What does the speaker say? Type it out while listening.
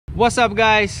What's up,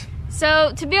 guys?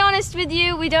 So to be honest with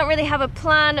you, we don't really have a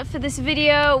plan for this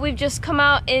video. We've just come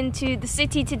out into the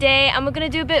city today and we're gonna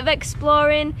do a bit of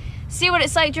exploring, see what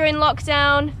it's like during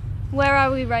lockdown. Where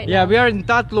are we right now? Yeah, we are in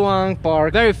Pha That Luang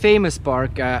Park, very famous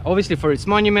park, obviously for its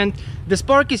monument. This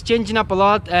park is changing up a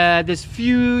lot. There's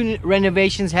few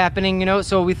renovations happening, you know,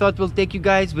 so we thought we'll take you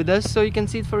guys with us so you can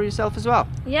see it for yourself as well.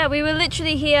 Yeah, we were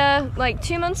literally here like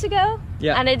 2 months ago.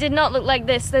 Yeah. And it did not look like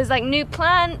this. There's like new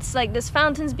plants, like there's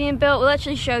fountains being built. We'll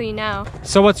actually show you now.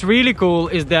 So what's really cool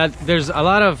is that there's a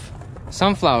lot of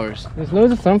sunflowers. There's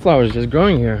loads of sunflowers just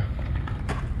growing here.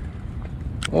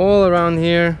 All around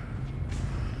here.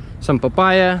 Some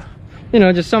papaya, you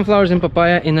know, just sunflowers and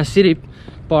papaya in a city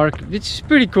park, which is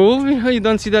pretty cool. You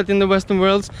don't see that in the Western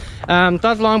worlds. Pha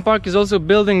That Luang Park is also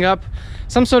building up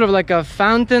some sort of like a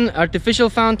fountain, artificial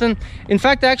fountain. In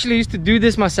fact, I actually used to do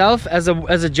this myself as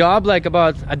a job, like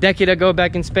about a decade ago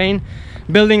back in Spain,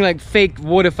 building like fake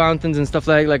water fountains and stuff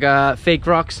like fake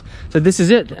rocks. So this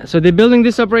is it. So they're building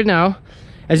this up right now.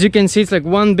 As you can see, it's like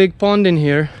one big pond in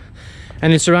here.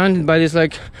 And it's surrounded by these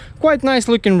like quite nice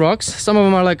looking rocks. Some of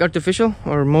them are like artificial,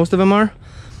 or most of them are.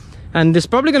 And there's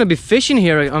probably gonna be fish in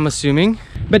here, I'm assuming.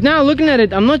 But now looking at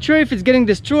it, I'm not sure if it's getting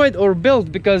destroyed or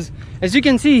built, because as you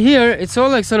can see here, it's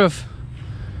all like sort of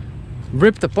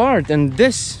ripped apart. And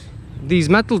these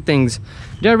metal things,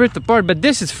 they're ripped apart, but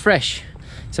this is fresh.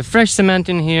 It's a fresh cement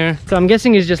in here. So I'm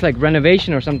guessing it's just like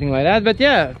renovation or something like that. But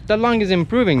yeah, Pha That Luang is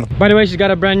improving. By the way, she's got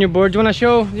a brand new board. Do you want to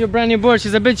show your brand new board?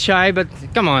 She's a bit shy, but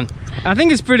come on. I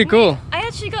think it's pretty cool. I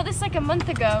actually got this like a month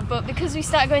ago, but because we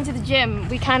started going to the gym,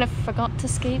 we kind of forgot to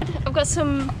skate. I've got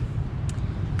some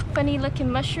funny looking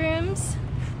mushrooms.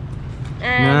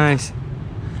 And nice.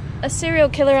 a serial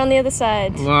killer on the other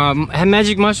side. Wow,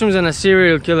 magic mushrooms and a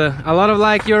serial killer. A lot of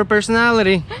like your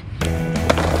personality.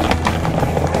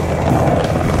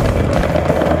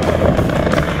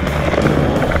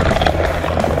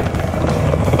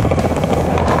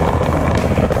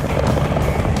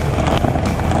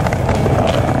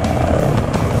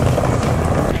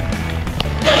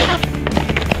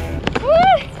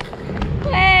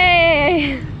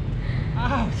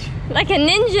 Like a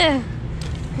ninja.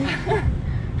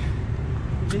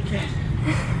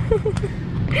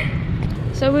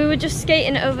 So we were just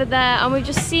skating over there and we've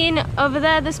just seen over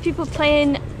there's people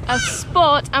playing a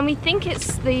sport, and we think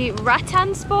it's the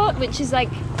rattan sport, which is like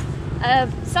a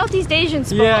Southeast Asian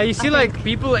sport. Yeah, you see like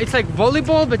people, it's like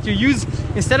volleyball, but you use,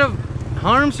 instead of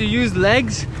arms, you use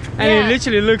legs, and it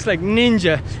literally looks like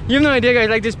ninja. You have no idea, guys,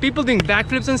 like there's people doing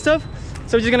backflips and stuff.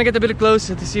 So we're just gonna get a bit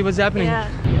closer to see what's happening. Yeah.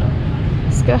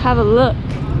 Let's go have a look.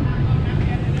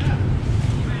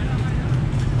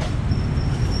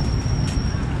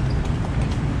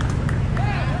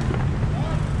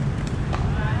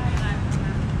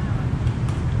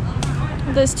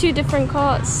 There's two different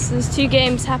courts. There's two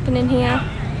games happening here.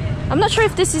 I'm not sure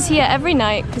if this is here every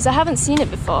night because I haven't seen it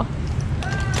before.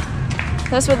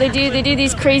 That's what they do. They do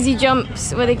these crazy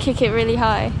jumps where they kick it really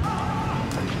high.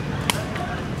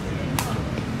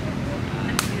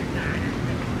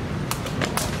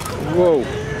 Whoa.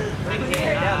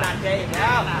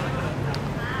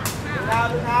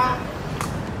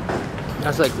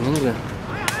 That's like ninja.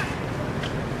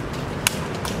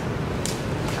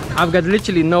 I've got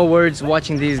literally no words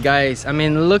watching these guys. I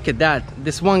mean, look at that.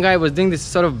 This one guy was doing this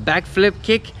sort of backflip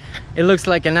kick. It looks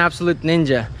like an absolute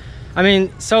ninja. I mean,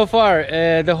 so far,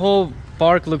 the whole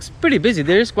park looks pretty busy.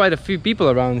 There's quite a few people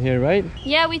around here, right?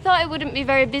 Yeah, we thought it wouldn't be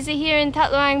very busy here in Pha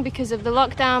That Luang because of the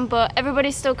lockdown, but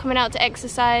everybody's still coming out to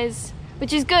exercise,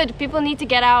 which is good. People need to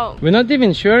get out. We're not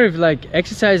even sure if like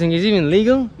exercising is even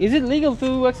legal. Is it legal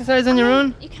to exercise on your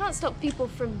own? You can't stop people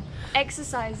from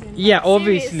exercising. Yeah, like,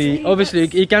 obviously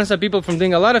you can't stop people from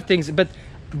doing a lot of things, but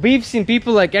we've seen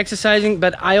people like exercising.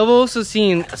 But I've also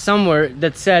seen somewhere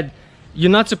that said you're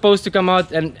not supposed to come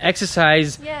out and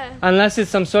exercise unless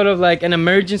it's some sort of like an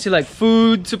emergency, like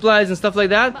food supplies and stuff like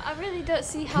that. But I really don't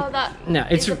see how that no,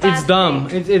 it's dumb.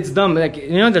 It's dumb. Like,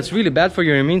 you know, that's really bad for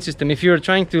your immune system. If you're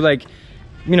trying to like,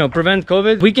 you know, prevent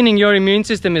COVID, weakening your immune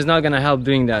system is not gonna help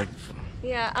doing that.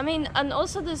 Yeah, I mean, and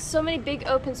also there's so many big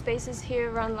open spaces here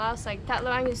around Laos. Like Pha That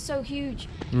Luang is so huge.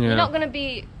 Yeah. You're not gonna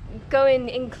be going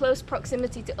in close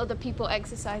proximity to other people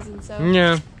exercising. So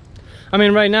yeah. I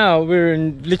mean, right now we're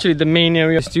in literally the main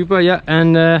area of Stupa, yeah,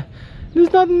 and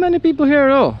there's not many people here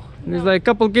at all. There's like a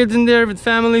couple kids in there with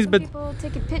families, but people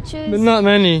taking pictures. But not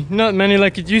many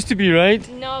like it used to be, right?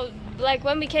 No, like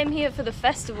when we came here for the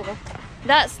festival,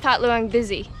 that's Pha That Luang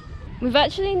busy. We've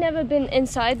actually never been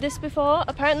inside this before.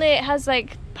 Apparently it has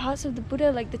like parts of the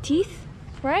Buddha, like the teeth,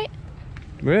 right?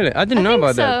 Really? I didn't know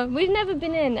about that. We've never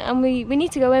been in, and we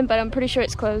need to go in, but I'm pretty sure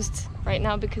it's closed. right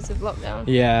now because of lockdown.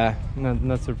 Yeah,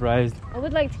 not surprised. I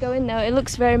would like to go in though. It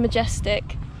looks very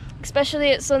majestic,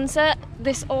 especially at sunset.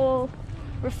 This all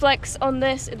reflects on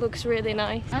this. It looks really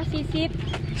nice.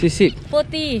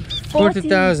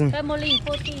 40,000. Family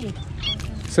 40.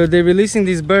 So they're releasing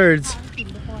these birds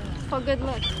For good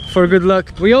luck. for good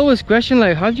luck. We always question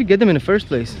like, how did you get them in the first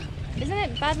place? Isn't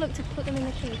it bad luck to put them in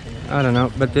the cage? I don't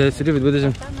know, but it's to do with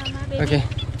Buddhism. Okay,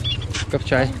 cup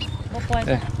chai.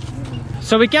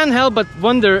 So we can't help but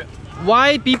wonder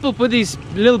why people put these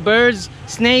little birds,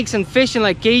 snakes and fish in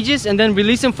like cages and then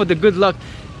release them for the good luck.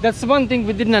 That's one thing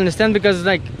we didn't understand, because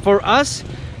like for us,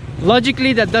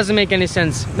 logically that doesn't make any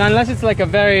sense. Now, unless it's like a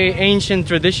very ancient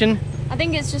tradition. I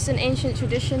think it's just an ancient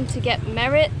tradition to get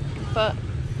merit, but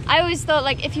I always thought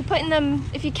like if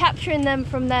you're capturing them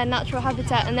from their natural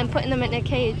habitat and then putting them in a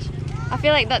cage, I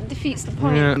feel like that defeats the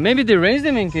point. Yeah, maybe they raise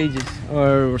them in cages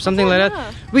or something like know.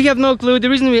 that. We have no clue. The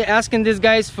reason we're asking this,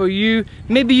 guys, for you,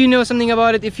 maybe you know something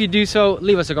about it. If you do so,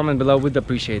 leave us a comment below. We'd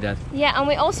appreciate that. Yeah, and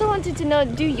we also wanted to know,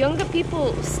 do younger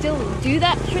people still do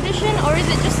that tradition, or is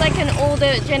it just like an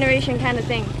older generation kind of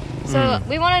thing? So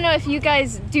we want to know if you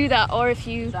guys do that, or if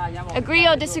you agree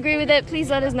or disagree with it. Please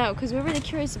let us know, because we're really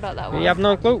curious about that one. We have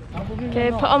no clue.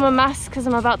 Okay, put on my mask because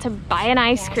I'm about to buy an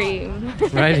ice cream.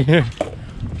 Right here.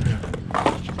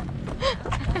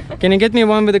 Can you get me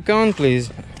one with a cone,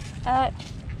 please?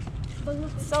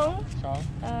 Song?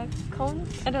 Cone?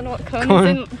 I don't know what cone Cone.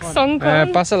 is in song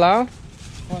cone. Pha That Luang?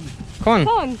 Cone.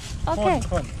 Cone. Okay.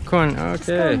 Cone,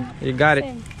 okay. Cone. You got it.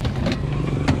 Same.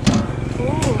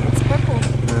 Ooh, it's purple.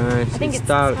 Nice. I think it's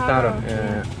taro. taro.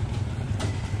 Yeah.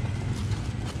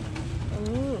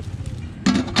 Ooh.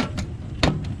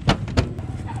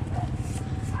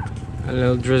 A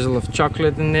little drizzle of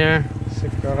chocolate in there.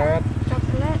 Chocolate.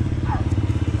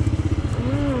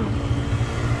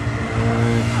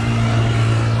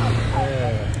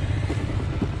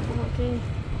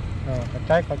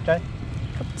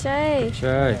 Chai.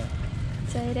 Chai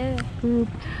there.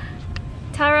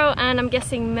 Taro and I'm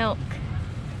guessing milk.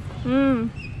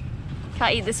 Can't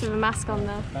eat this with a mask on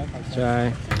though.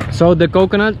 Chai. So the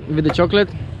coconut with the chocolate,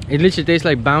 it literally tastes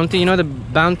like Bounty. You know the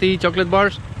Bounty chocolate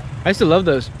bars? I used to love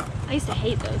those. I used to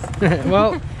hate those.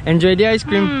 Well, enjoy the ice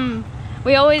cream.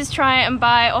 We always try and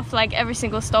buy off like every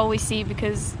single stall we see,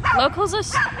 because locals are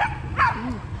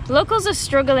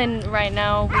struggling right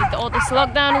now with all this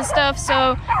lockdown and stuff,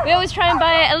 so we always try and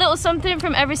buy a little something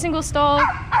from every single stall.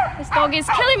 This dog is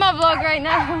killing my vlog right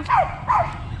now.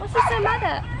 What's he so mad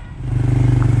at?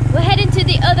 We're heading to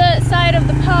the other side of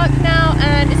the park now,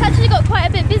 and it's actually got quite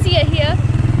a bit busier here.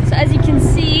 So as you can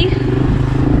see,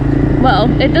 well,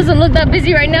 it doesn't look that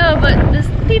busy right now, but there's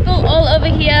people all over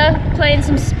here playing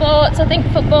some sports, I think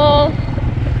football,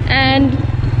 and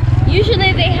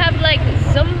usually they have like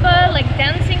Zumba, like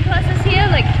dancing classes here,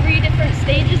 like 3 different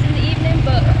stages in the evening,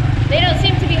 but they don't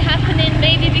seem to be happening,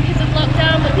 maybe because of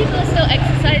lockdown, but people are still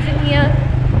exercising here,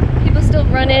 people still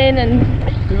running and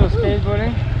People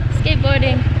skateboarding.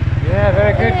 Skateboarding. Yeah,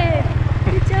 very good. Hey,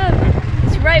 good job.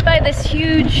 It's right by this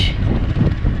huge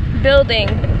building.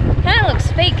 Kind of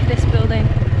looks fake, this building.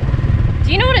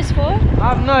 Do you know what it's for?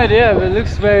 I have no idea, but it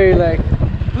looks very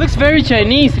very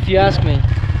Chinese if you ask me.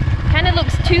 Kind of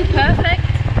looks too perfect.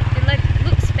 It like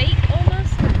looks fake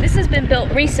almost. This has been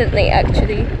built recently,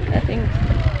 actually, I think.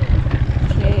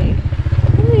 Okay.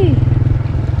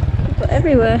 People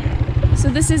everywhere. So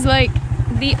this is like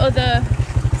the other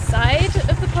side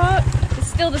of the park. It's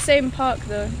still the same park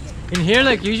though. In here,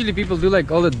 like usually people do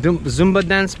like all the Zumba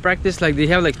dance practice. Like they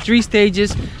have like 3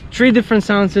 stages, 3 different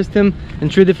sound system,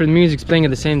 and 3 different musics playing at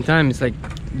the same time. It's like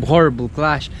horrible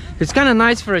clash. It's kind of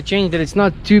nice for a change that it's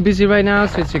not too busy right now,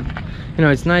 so it's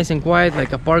it's nice and quiet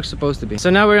like a park's supposed to be. So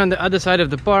now we're on the other side of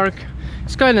the park.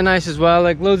 It's kind of nice as well,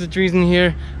 like loads of trees in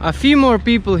here. A few more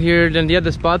people here than the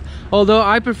other spot, although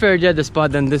I prefer the other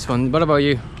spot than this one. What about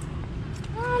you?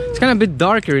 It's kind of a bit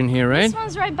darker in here, right? This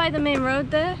one's right by the main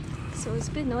road there, so it's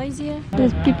a bit noisier.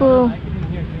 There's people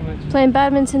playing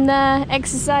badminton there,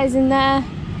 exercising there,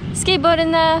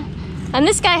 skateboarding there. And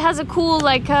this guy has a cool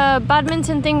like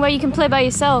badminton thing where you can play by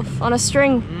yourself on a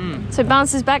string. So it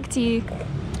bounces back to you.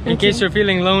 In case you're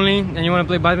feeling lonely and you want to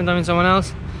play badminton with someone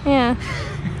else. Yeah.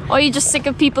 Or you're just sick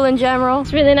of people in general.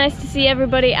 It's really nice to see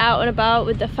everybody out and about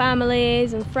with their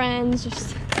families and friends,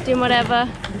 just doing whatever.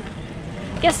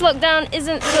 Guess lockdown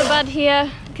isn't so bad here.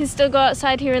 You can still go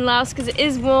outside here in Laos because it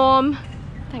is warm.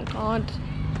 Thank God.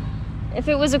 If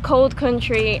it was a cold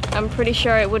country, I'm pretty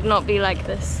sure it would not be like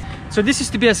this. So this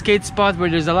used to be a skate spot where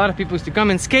there's a lot of people used to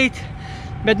come and skate,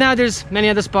 but now there's many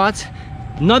other spots.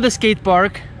 Not a skate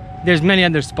park. There's many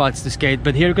other spots to skate,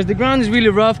 but here, because the ground is really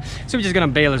rough, so we're just gonna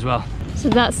bail as well. So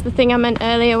that's the thing I meant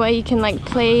earlier, where you can like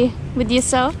play with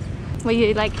yourself, where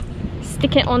you like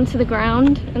stick it onto the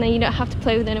ground and then you don't have to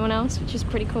play with anyone else, which is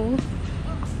pretty cool.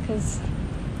 Because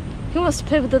who wants to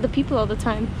play with other people all the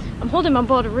time? I'm holding my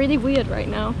board really weird right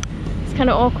now. It's kind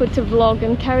of awkward to vlog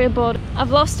and carry a board.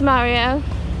 I've lost Mario,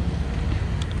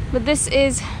 but this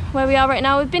is where we are right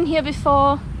now. We've been here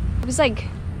before. It was like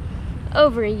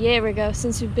over a year ago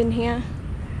since we've been here.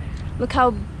 Look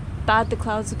how bad the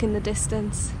clouds look in the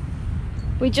distance.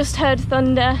 We just heard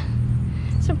thunder,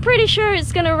 so I'm pretty sure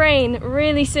it's gonna rain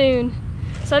really soon.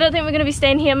 So I don't think we're gonna be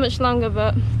staying here much longer,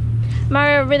 but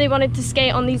Mario really wanted to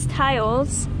skate on these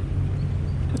tiles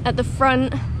at the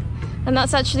front, and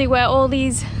that's actually where all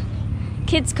these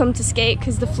kids come to skate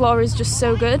because the floor is just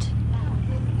so good.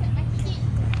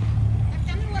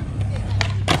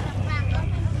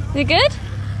 Is it good?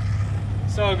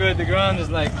 So good, the ground is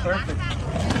like perfect.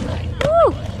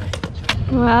 Woo!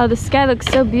 Wow, the sky looks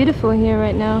so beautiful here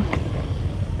right now.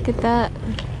 Look at that.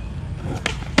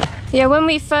 Yeah, when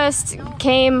we first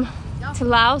came to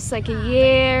Laos, like a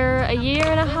year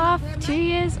and a half, 2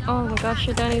 years, oh my gosh,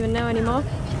 I don't even know anymore.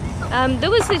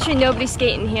 There was literally nobody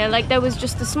skating here. Like, there was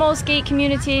just a small skate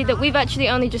community that we've actually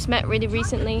only just met really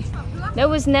recently. There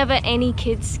was never any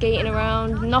kids skating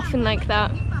around, nothing like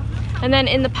that. And then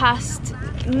in the past,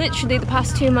 literally the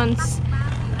past 2 months,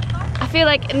 I feel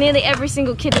like nearly every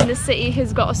single kid in this city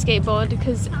has got a skateboard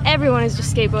because everyone is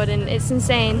just skateboarding. It's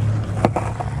insane.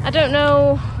 I don't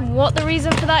know what the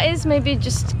reason for that is. Maybe it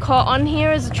just caught on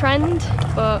here as a trend,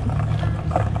 but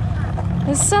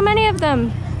there's so many of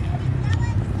them.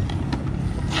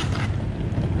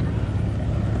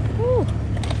 Ooh.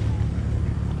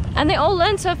 And they all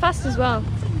learn so fast as well.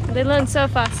 They learn so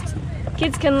fast.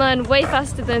 Kids can learn way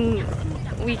faster than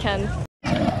we can.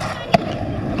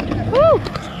 Woo!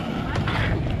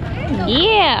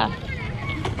 Yeah!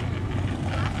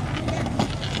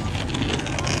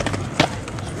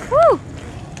 Woo!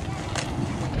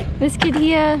 This kid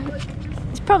here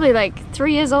is probably like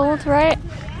 3 years old, right?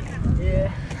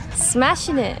 Yeah.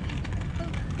 Smashing it.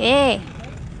 Yeah.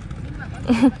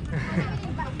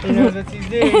 He knows what he's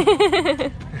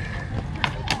doing.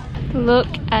 Look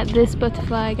at this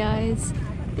butterfly, guys.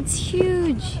 It's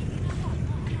huge.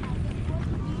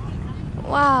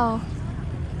 Wow.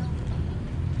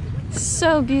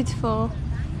 So beautiful.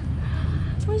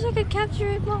 I wish I could capture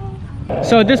it more.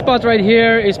 So this spot right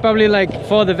here is probably like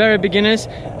for the very beginners.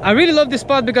 I really love this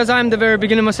spot because I'm the very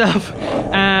beginner myself.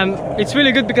 It's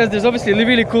really good because there's obviously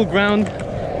really cool ground.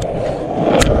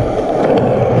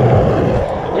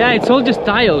 Yeah, it's all just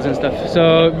tiles and stuff,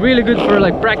 so really good for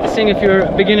like practicing if you're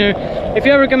a beginner. If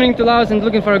you're ever coming to Laos and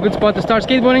looking for a good spot to start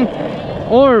skateboarding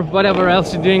or whatever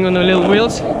else you're doing on the little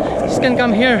wheels, just can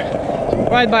come here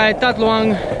right by Pha That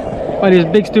Luang, by this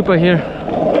big stupa here.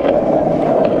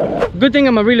 Good thing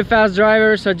I'm a really fast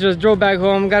driver, so I just drove back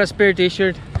home, got a spare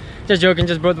t-shirt. Just joking,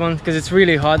 just brought one because it's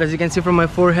really hot, as you can see from my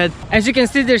forehead. As you can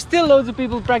see, there's still loads of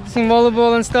people practicing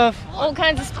volleyball and stuff. All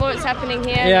kinds of sports happening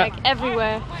here, yeah, like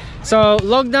everywhere. So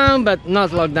lockdown, but not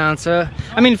lockdown. So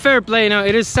I mean, fair play. You know,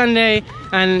 it is Sunday,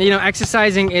 and you know,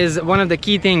 exercising is one of the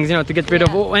key things. You know, to get rid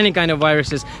of any kind of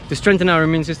viruses, to strengthen our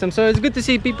immune system. So it's good to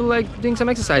see people like doing some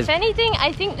exercise. If anything,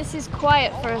 I think this is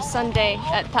quiet for a Sunday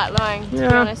at Pha That Luang, to be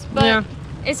honest. But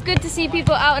it's good to see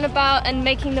people out and about and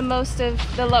making the most of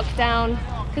the lockdown,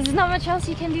 because there's not much else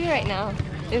you can do right now.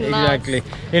 Exactly.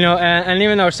 You know, and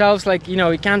even ourselves, like, you know,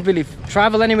 we can't really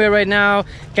travel anywhere right now,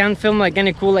 can't film like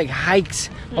any cool like hikes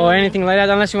or anything like that,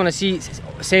 unless you want to see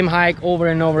same hike over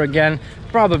and over again.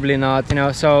 Probably not, you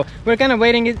know, so we're kind of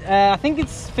waiting it. I think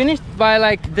it's finished by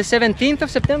like the 17th of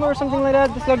September or something like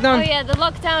that, this lockdown. Oh yeah, the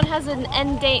lockdown has an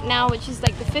end date now, which is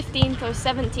like the 15th or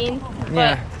 17th,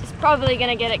 but it's probably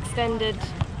gonna get extended.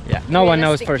 Yeah, no one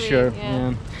knows for sure.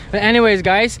 Yeah. But anyways,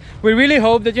 guys, we really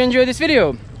hope that you enjoyed this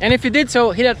video, and if you did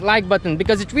so, hit that like button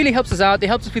because it really helps us out. It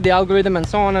helps us with the algorithm and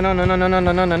so on and on and on and on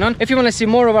and on and on. If you want to see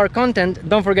more of our content,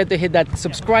 don't forget to hit that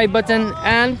subscribe button,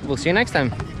 and we'll see you next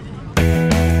time.